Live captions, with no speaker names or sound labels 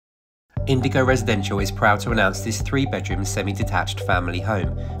Indigo Residential is proud to announce this 3-bedroom semi-detached family home,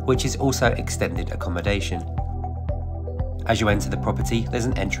 which is also extended accommodation. As you enter the property, there's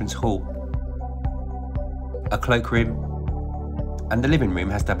an entrance hall, a cloakroom, and the living room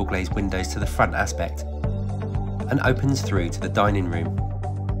has double glazed windows to the front aspect and opens through to the dining room.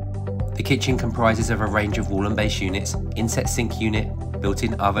 The kitchen comprises of a range of wall and base units, inset sink unit,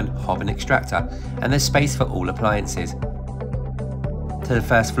 built-in oven, hob and extractor, and there's space for all appliances. To the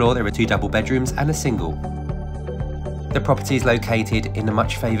first floor there are 2 double bedrooms and a single. The property is located in the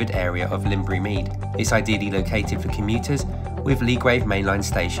much favoured area of Limbury, Mead. It's ideally located for commuters, with Leathwaite mainline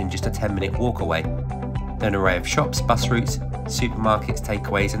station just a 10-minute walk away. There are an array of shops, bus routes, supermarkets,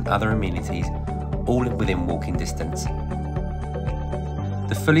 takeaways and other amenities, all within walking distance.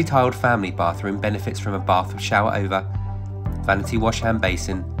 The fully tiled family bathroom benefits from a bath with shower over, vanity wash hand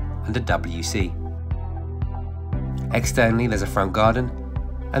basin and a WC. Externally there's a front garden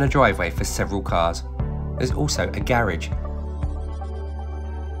and a driveway for several cars. There's also a garage.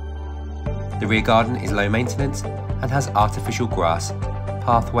 The rear garden is low maintenance and has artificial grass,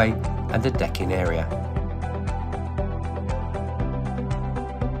 pathway and a decking area.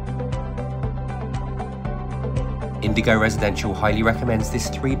 Indigo Residential highly recommends this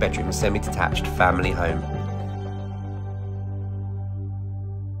 3-bedroom semi-detached family home.